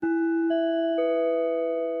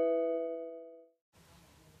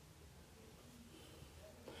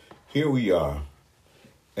Here we are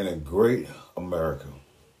in a great America.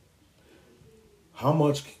 How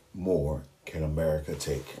much more can America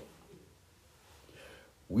take?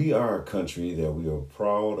 We are a country that we are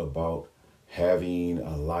proud about having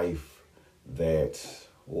a life that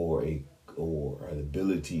or an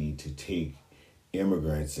ability to take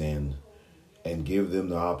immigrants in and give them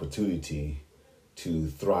the opportunity to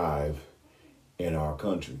thrive in our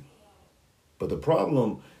country. But the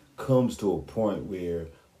problem comes to a point where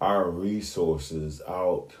our resources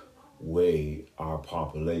outweigh our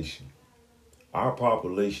population. Our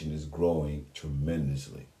population is growing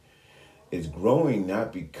tremendously. It's growing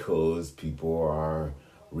not because people are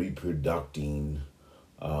reproducing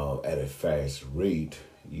at a fast rate,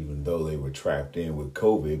 even though they were trapped in with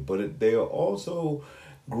COVID, but they are also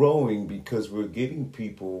growing because we're getting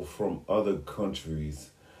people from other countries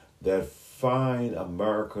that find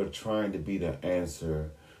America trying to be the answer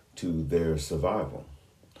to their survival.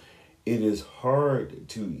 It is hard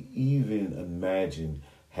to even imagine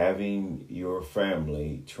having your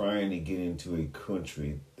family trying to get into a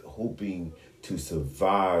country hoping to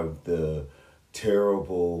survive the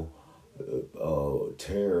terrible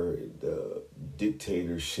terror, the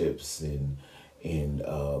dictatorships and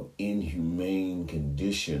inhumane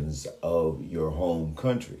conditions of your home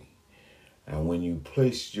country. And when you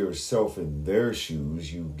place yourself in their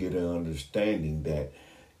shoes, you get an understanding that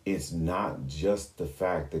it's not just the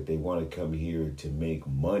fact that they want to come here to make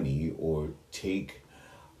money or take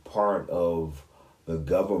part of the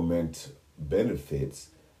government benefits,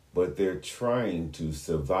 but they're trying to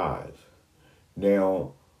survive.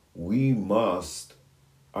 Now, we must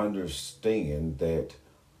understand that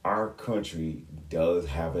our country does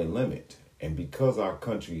have a limit. And because our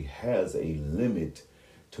country has a limit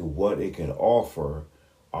to what it can offer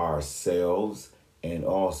ourselves and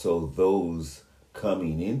also those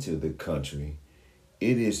coming into the country,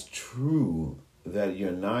 it is true that the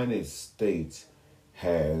United States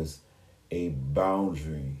has a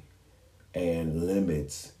boundary and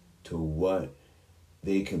limits to what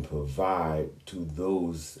they can provide to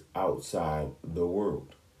those outside the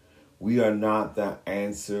world. We are not the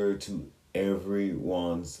answer to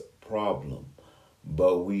everyone's problem,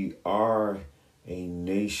 but we are a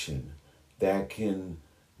nation that can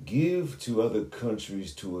give to other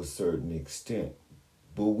countries to a certain extent.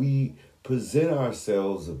 But we present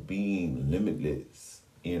ourselves as being limitless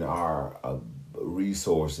in our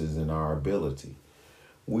resources and our ability.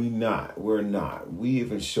 We're not. We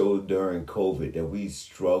even showed during COVID that we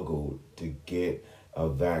struggled to get a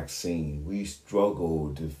vaccine. We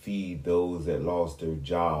struggled to feed those that lost their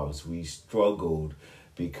jobs. We struggled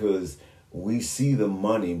because we see the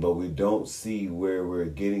money, but we don't see where we're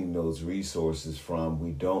getting those resources from.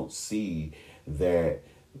 We don't see that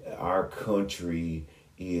our country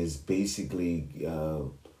is basically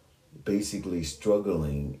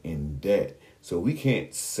struggling in debt. So we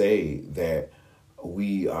can't say that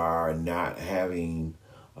we are not having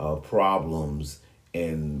problems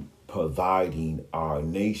in providing our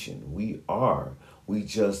nation. We are. We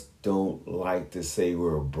just don't like to say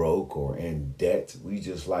we're broke or in debt. We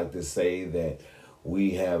just like to say that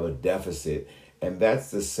we have a deficit. And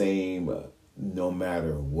that's the same no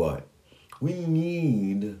matter what. We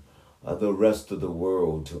need the rest of the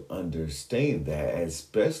world to understand that,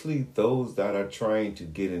 especially those that are trying to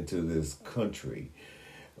get into this country.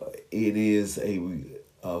 It is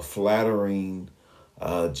a flattering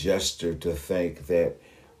gesture to think that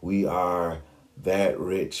we are that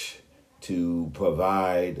rich to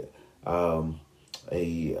provide a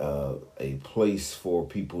place for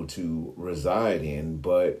people to reside in,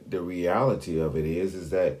 but the reality of it is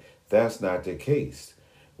that that's not the case.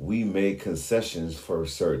 We make concessions for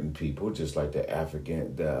certain people, just like the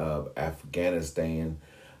Afghanistan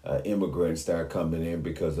immigrants that are coming in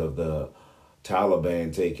because of the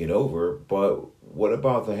Taliban taking over. But what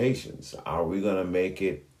about the Haitians? Are we going to make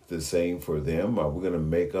it the same for them? Are we going to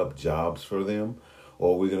make up jobs for them?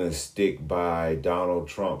 Or are we going to stick by Donald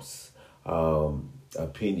Trump's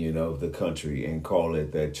opinion of the country and call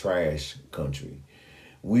it the trash country?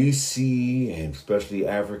 We see, and especially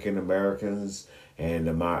African Americans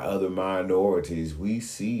and my other minorities, we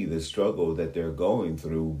see the struggle that they're going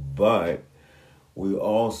through, but we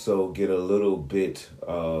also get a little bit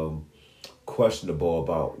questionable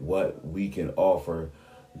about what we can offer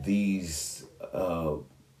these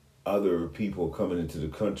other people coming into the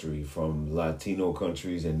country from Latino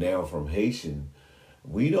countries and now from Haitian.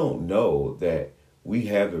 We don't know that we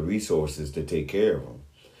have the resources to take care of them.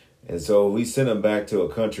 And so we send them back to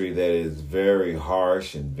a country that is very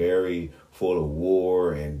harsh and very full of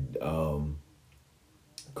war and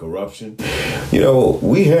corruption.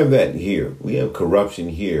 We have that here. We have corruption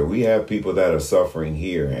here. We have people that are suffering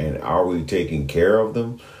here. And are we taking care of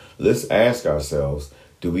them? Let's ask ourselves,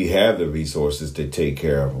 do we have the resources to take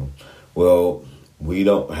care of them? Well, we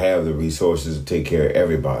don't have the resources to take care of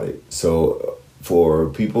everybody. So for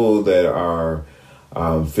people that are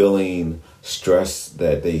feeling stressed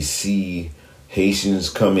that they see Haitians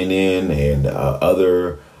coming in and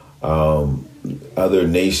other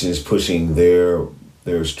nations pushing their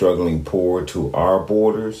struggling poor to our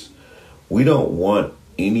borders, we don't want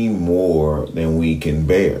any more than we can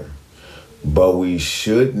bear. But we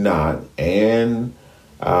should not and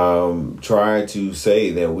try to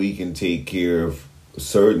say that we can take care of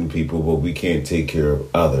certain people, but we can't take care of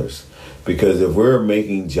others. Because if we're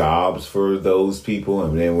making jobs for those people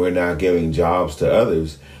and then we're not giving jobs to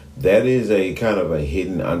others, that is a kind of a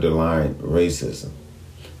hidden underlying racism.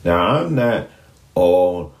 Now, I'm not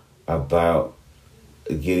all about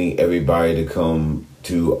getting everybody to come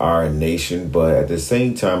to our nation, but at the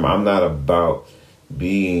same time, I'm not about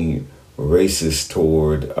being racist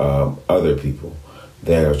toward other people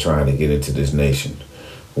that are trying to get into this nation.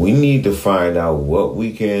 We need to find out what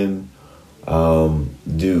we can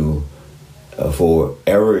do for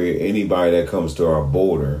anybody that comes to our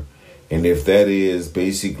border. And if that is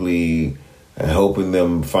basically helping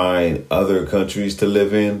them find other countries to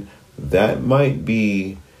live in, that might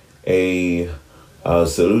be a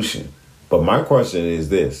solution. But my question is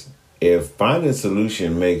this: if finding a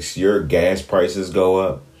solution makes your gas prices go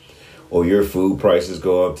up or your food prices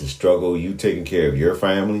go up to struggle you taking care of your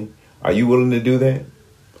family, are you willing to do that?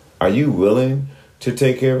 Are you willing to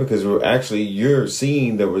take care of it? Because you're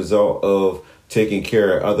seeing the result of taking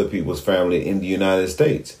care of other people's family in the United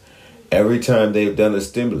States. Every time they've done a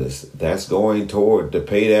stimulus, that's going toward to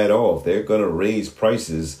pay that off. They're going to raise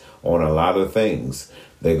prices on a lot of things.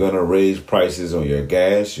 They're going to raise prices on your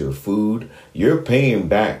gas, your food. You're paying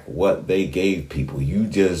back what they gave people. You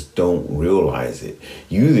just don't realize it.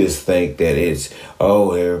 You just think that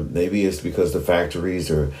maybe it's because the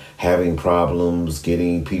factories are having problems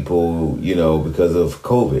getting people, because of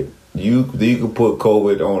COVID. You can put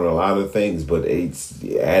COVID on a lot of things, but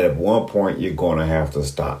at one point you're going to have to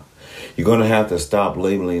stop. You're going to have to stop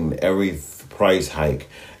labeling every price hike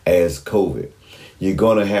as COVID. You're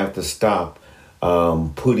going to have to stop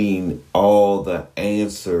putting all the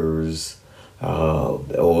answers or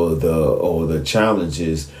the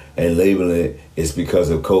challenges and labeling it's because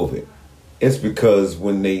of COVID. It's because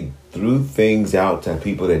when they threw things out to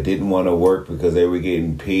people that didn't want to work because they were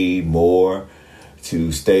getting paid more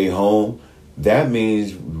to stay home, that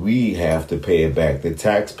means we have to pay it back. The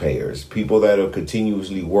taxpayers, people that are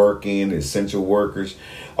continuously working, essential workers,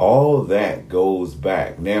 all that goes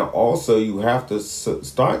back. Now, also, you have to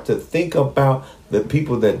start to think about the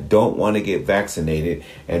people that don't want to get vaccinated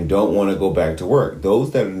and don't want to go back to work.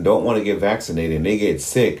 Those that don't want to get vaccinated and they get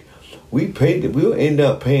sick, we'll end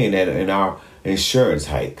up paying that in our insurance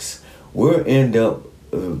hikes. We'll end up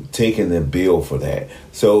taking the bill for that.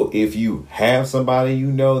 So if you have somebody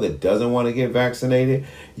that doesn't want to get vaccinated,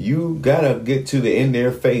 you gotta get in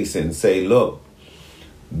their face and say, look,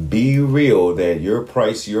 be real that your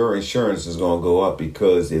insurance is gonna go up,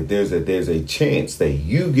 because if there's a chance that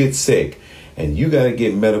you get sick and you gotta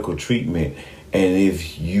get medical treatment, and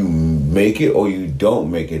if you make it or you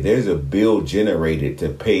don't make it, there's a bill generated to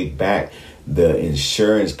pay back the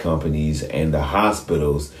insurance companies and the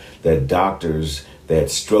hospitals, the doctors that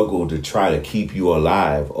struggle to try to keep you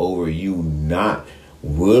alive over you not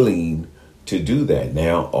willing to do that.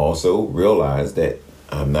 Now, also realize that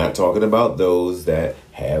I'm not talking about those that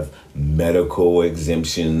have medical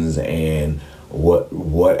exemptions and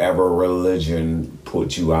whatever religion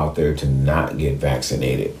puts you out there to not get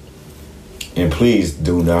vaccinated. And please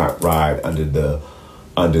do not ride under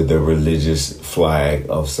the religious flag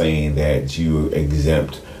of saying that you're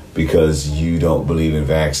exempt because you don't believe in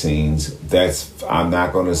vaccines. I'm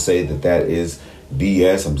not going to say that is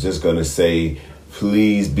BS. I'm just going to say,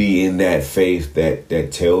 please be in that faith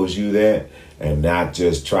that tells you that, and not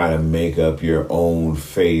just try to make up your own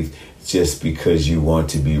faith just because you want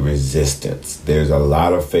to be resistant. There's a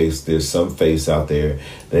lot of faiths. There's some faiths out there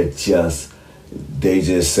that they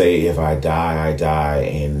just say, if I die, I die.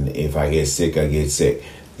 And if I get sick, I get sick.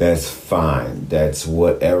 That's fine. That's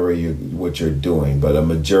what you're doing. But a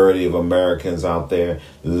majority of Americans out there,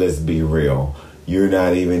 let's be real, you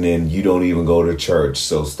don't even go to church.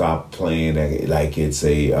 So stop playing like it's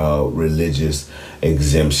a religious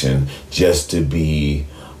exemption just to be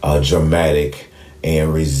dramatic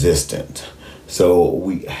and resistant. So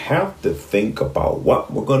we have to think about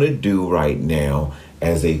what we're going to do right now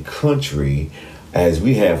as a country as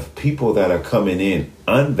we have people that are coming in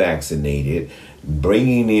unvaccinated,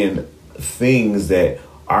 bringing in things that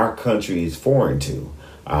our country is foreign to.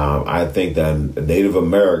 I think that Native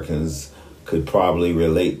Americans could probably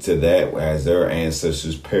relate to that, as their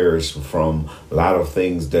ancestors perished from a lot of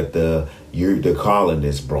things that the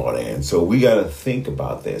colonists brought in. So we got to think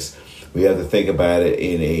about this. We have to think about it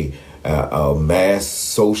in a mass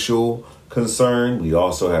social concern. We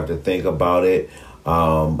also have to think about it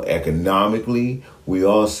economically. We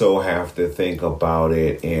also have to think about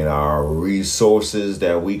it in our resources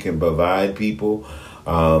that we can provide people.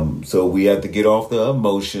 So we have to get off the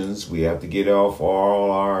emotions. We have to get off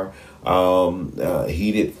all our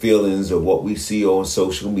heated feelings of what we see on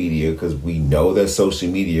social media, because we know that social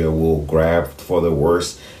media will grab for the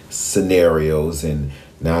worst scenarios and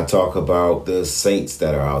not talk about the saints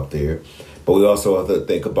that are out there. But we also have to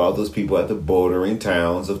think about those people at the bordering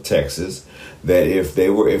towns of Texas, that if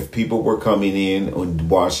people were coming in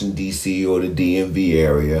Washington, D.C. or the DMV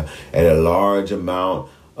area at a large amount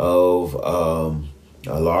of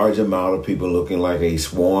people, looking like a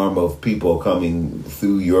swarm of people coming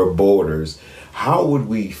through your borders, how would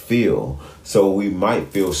we feel? So we might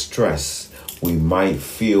feel stress. We might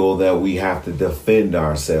feel that we have to defend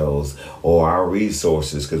ourselves or our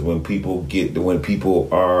resources, because when people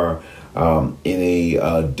are in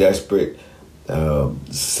a desperate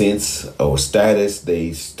sense or status,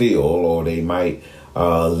 they steal, or they might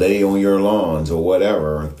lay on your lawns or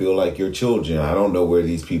whatever and feel like your children. I don't know where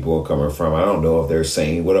these people are coming from. I don't know if they're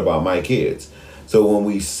saying, what about my kids? So when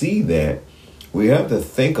we see that, we have to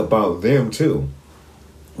think about them too.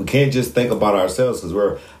 We can't just think about ourselves, because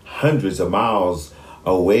we're hundreds of miles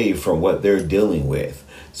away from what they're dealing with.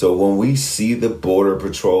 So when we see the Border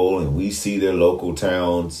Patrol and we see their local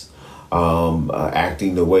towns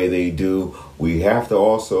acting the way they do, we have to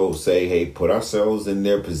also say, hey, put ourselves in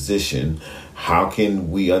their position. How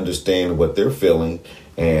can we understand what they're feeling,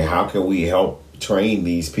 and how can we help train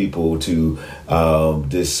these people to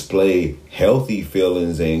display healthy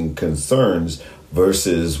feelings and concerns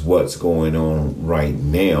versus what's going on right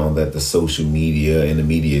now that the social media and the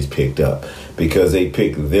media has picked up? Because they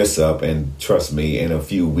pick this up, and trust me, in a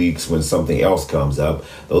few weeks when something else comes up,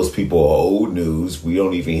 those people are old news. We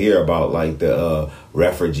don't even hear about like the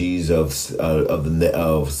refugees of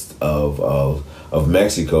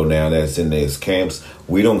Mexico now that's in these camps.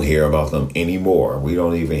 We don't hear about them anymore. We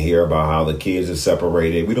don't even hear about how the kids are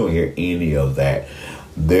separated. We don't hear any of that.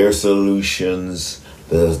 Their solutions.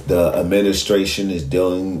 The administration is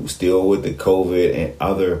dealing still with the COVID and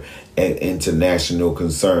other international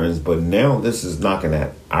concerns, but now this is knocking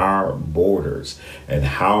at our borders. And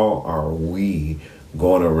how are we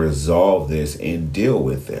going to resolve this and deal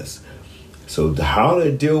with this? So how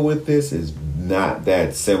to deal with this is not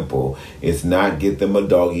that simple. It's not get them a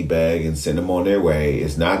doggy bag and send them on their way.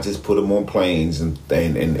 It's not just put them on planes and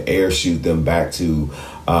air shoot them back to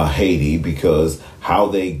Haiti, because how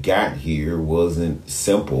they got here wasn't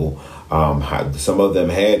simple. Some of them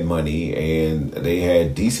had money, and they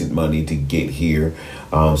had decent money to get here,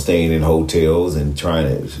 staying in hotels and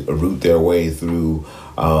trying to root their way through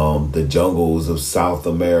the jungles of South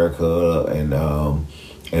America, and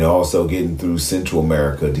also getting through Central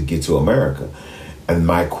America to get to America. And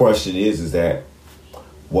my question is that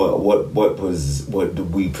what do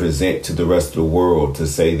we present to the rest of the world to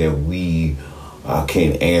say that we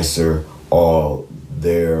can answer all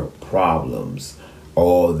their problems,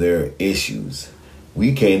 all their issues?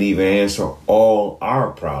 We can't even answer all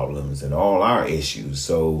our problems and all our issues.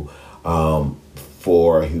 So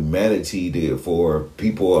for humanity for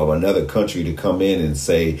people of another country to come in and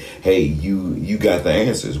say, hey, you got the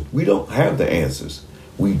answers. We don't have the answers.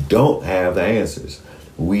 We don't have the answers.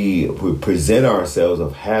 We present ourselves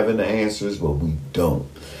of having the answers, but we don't.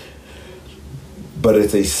 But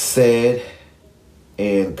it's a sad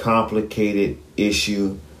and complicated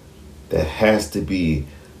issue that has to be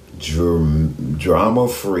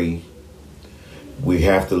drama-free. We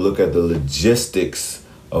have to look at the logistics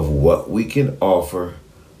of what we can offer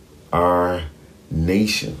our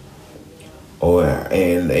nation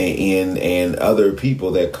and other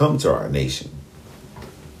people that come to our nation.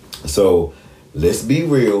 So let's be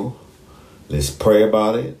real. Let's pray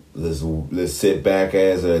about it. Let's sit back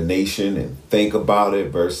as a nation and think about it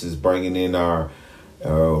versus bringing in our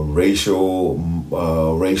racial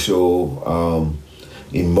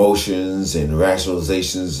emotions and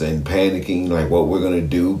rationalizations and panicking like what we're going to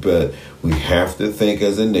do. But we have to think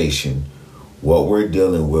as a nation what we're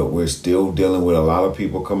dealing with. We're still dealing with a lot of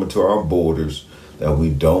people coming to our borders that we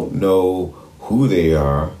don't know who they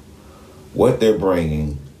are, what they're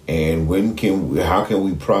bringing, and how can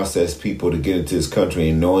we process people to get into this country,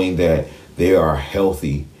 and knowing that they are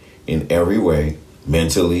healthy in every way,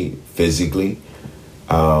 mentally, physically.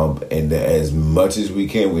 And as much as we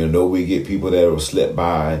can, we know we get people that will slip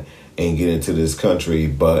by and get into this country,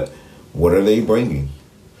 but what are they bringing?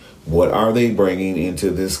 What are they bringing into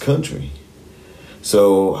this country?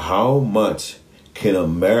 So how much can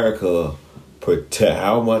America protect?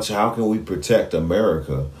 How can we protect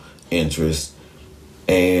America interests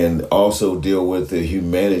and also deal with the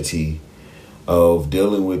humanity of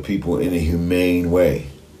dealing with people in a humane way?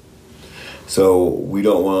 So we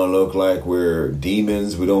don't want to look like we're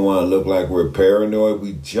demons. We don't want to look like we're paranoid.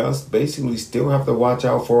 We just basically still have to watch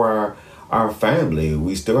out for our family.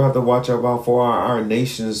 We still have to watch out for our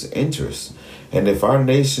nation's interests. And if our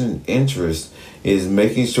nation's interest is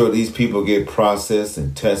making sure these people get processed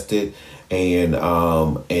and tested and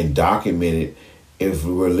documented, if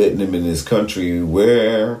we're letting them in this country,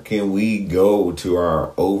 where can we go to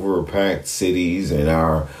our overpacked cities and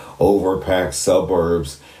our overpacked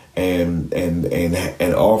suburbs and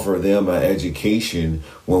offer them an education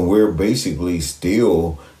when we're basically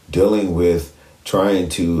still dealing with trying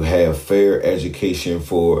to have fair education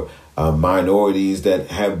for minorities that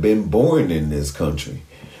have been born in this country?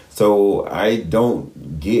 So I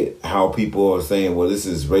don't get how people are saying, well, this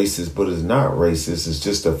is racist, but it's not racist. It's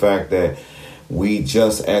just the fact that we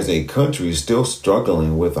just as a country still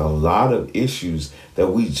struggling with a lot of issues that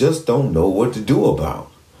we just don't know what to do about.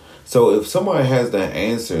 So if somebody has the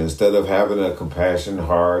answer, instead of having a compassion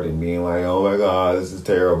heart and being like, oh my God, this is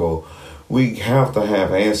terrible, we have to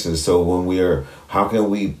have answers. So when how can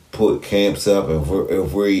we put camps up?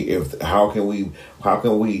 How can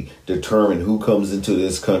we determine who comes into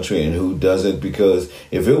this country and who doesn't? Because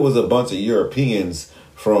if it was a bunch of Europeans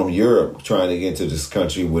from Europe trying to get into this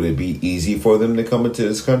country, would it be easy for them to come into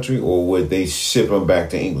this country, or would they ship them back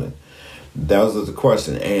to England? That was the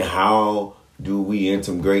question. And how do we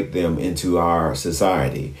integrate them into our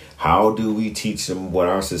society? How do we teach them what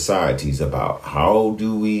our society is about? How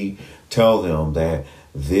do we tell them that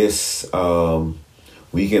this,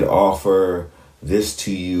 we can offer this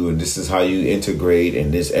to you, and this is how you integrate,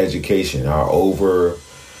 and this education, our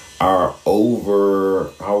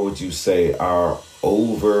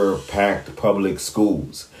overpacked public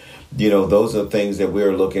schools. Those are things that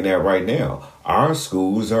we're looking at right now. Our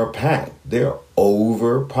schools are packed. They're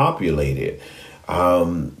overpopulated.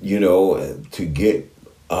 To get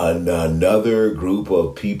another group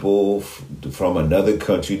of people from another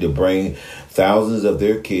country to bring thousands of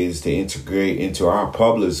their kids to integrate into our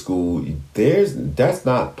public school, that's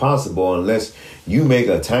not possible unless you make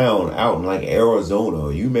a town out in like Arizona,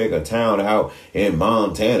 or you make a town out in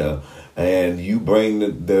Montana, and you bring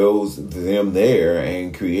them there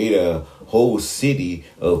and create a whole city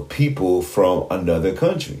of people from another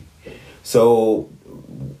country. So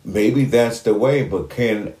maybe that's the way, but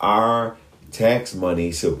can our tax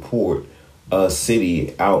money support a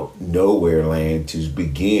city out nowhere land to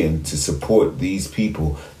begin to support these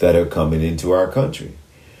people that are coming into our country?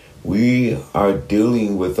 We are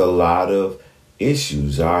dealing with a lot of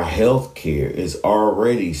issues. Our health care is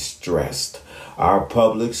already stressed. Our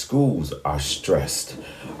public schools are stressed.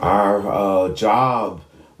 Our job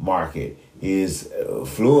market is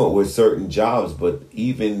fluent with certain jobs, but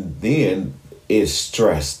even then is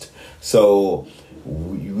stressed. So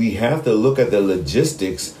we have to look at the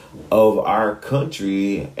logistics of our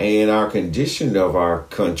country and our condition of our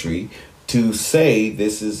country to say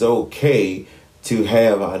this is okay to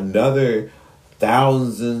have another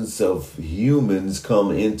thousands of humans come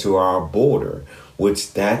into our border,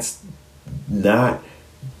 which that's not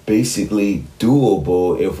basically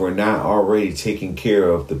doable if we're not already taking care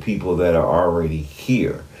of the people that are already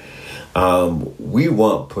here. We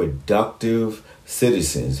want productive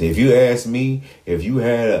citizens. If you ask me, if you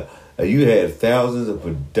had thousands of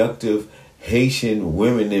productive Haitian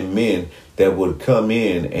women and men that would come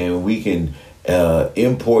in, and we can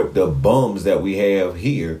import the bums that we have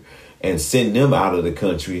here and send them out of the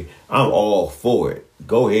country, I'm all for it.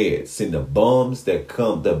 Go ahead, send the bums that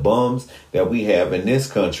we have in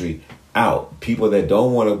this country out. People that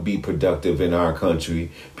don't want to be productive in our country,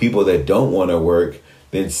 people that don't want to work,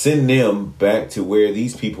 then send them back to where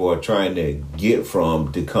these people are trying to get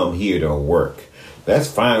from to come here to work. That's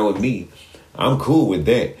fine with me. I'm cool with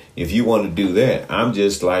that. If you want to do that, I'm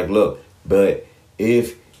just like, look, but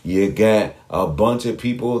if you got a bunch of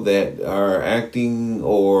people that are acting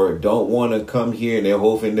or don't want to come here and they're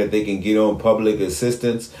hoping that they can get on public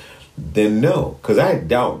assistance, then no. Because I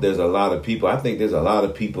doubt there's a lot of people. I think there's a lot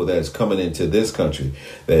of people that's coming into this country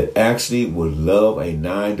that actually would love a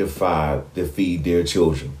 9-to-5 to feed their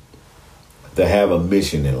children, to have a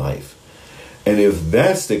mission in life. And if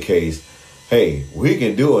that's the case, hey, we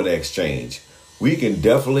can do an exchange. We can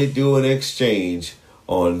definitely do an exchange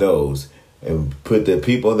on those and put the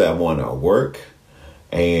people that want to work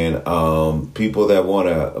and people that want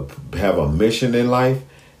to have a mission in life,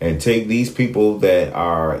 and take these people that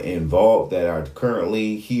are involved, that are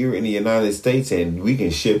currently here in the United States, and we can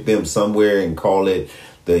ship them somewhere and call it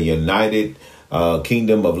the United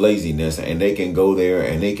Kingdom of Laziness, and they can go there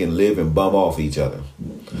and they can live and bum off each other.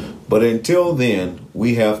 But until then,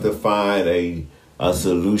 we have to find a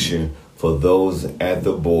solution for those at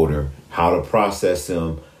the border, how to process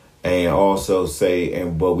them, and also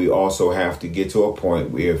but we also have to get to a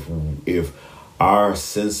point where if our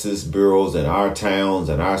census bureaus and our towns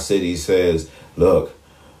and our cities says, look,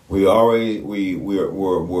 we're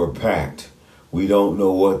packed. We don't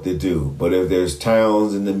know what to do. But if there's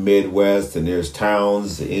towns in the Midwest and there's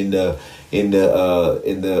towns in the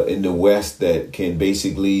West that can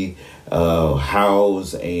basically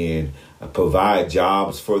house and provide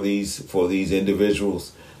jobs for these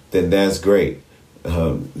individuals, then that's great.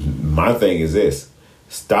 My thing is this: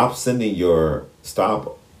 stop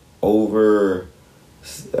over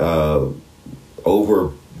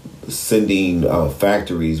sending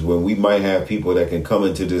factories when we might have people that can come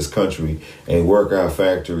into this country and work our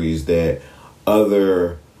factories that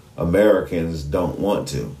other Americans don't want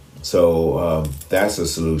to. So that's a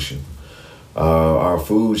solution. Our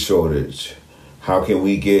food shortage. How can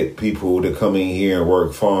we get people to come in here and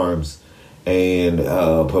work farms and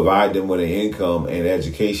provide them with an income and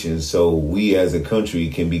education so we as a country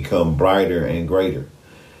can become brighter and greater?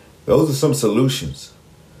 Those are some solutions.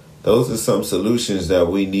 Those are some solutions that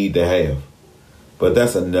we need to have. But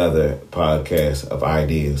that's another podcast of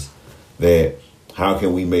ideas, that how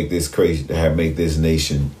can we make this crazy, make this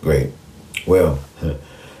nation great? Well,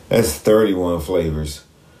 that's 31 flavors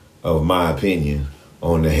of my opinion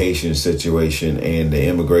on the Haitian situation and the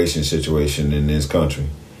immigration situation in this country.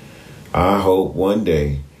 I hope one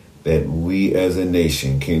day that we as a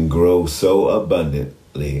nation can grow so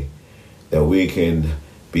abundantly that we can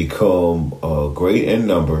become great in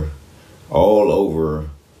number all over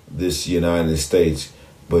this United States,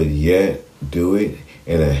 but yet do it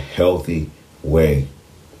in a healthy way.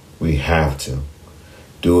 We have to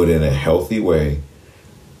do it in a healthy way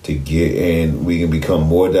to get in. We can become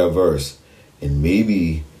more diverse, and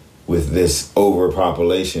maybe with this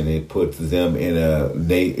overpopulation, it puts them in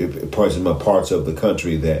parts of the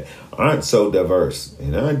country that aren't so diverse.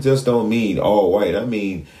 And I just don't mean all white. I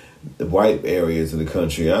mean the white areas of the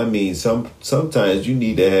country. I mean, sometimes you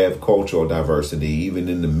need to have cultural diversity, even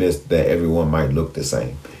in the midst that everyone might look the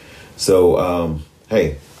same. So,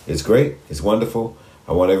 hey, it's great. It's wonderful.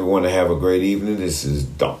 I want everyone to have a great evening. This is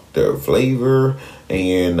Dr. Flavor,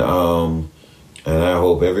 and I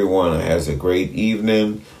hope everyone has a great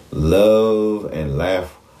evening. Love and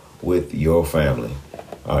laugh with your family.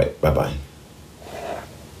 All right, bye-bye.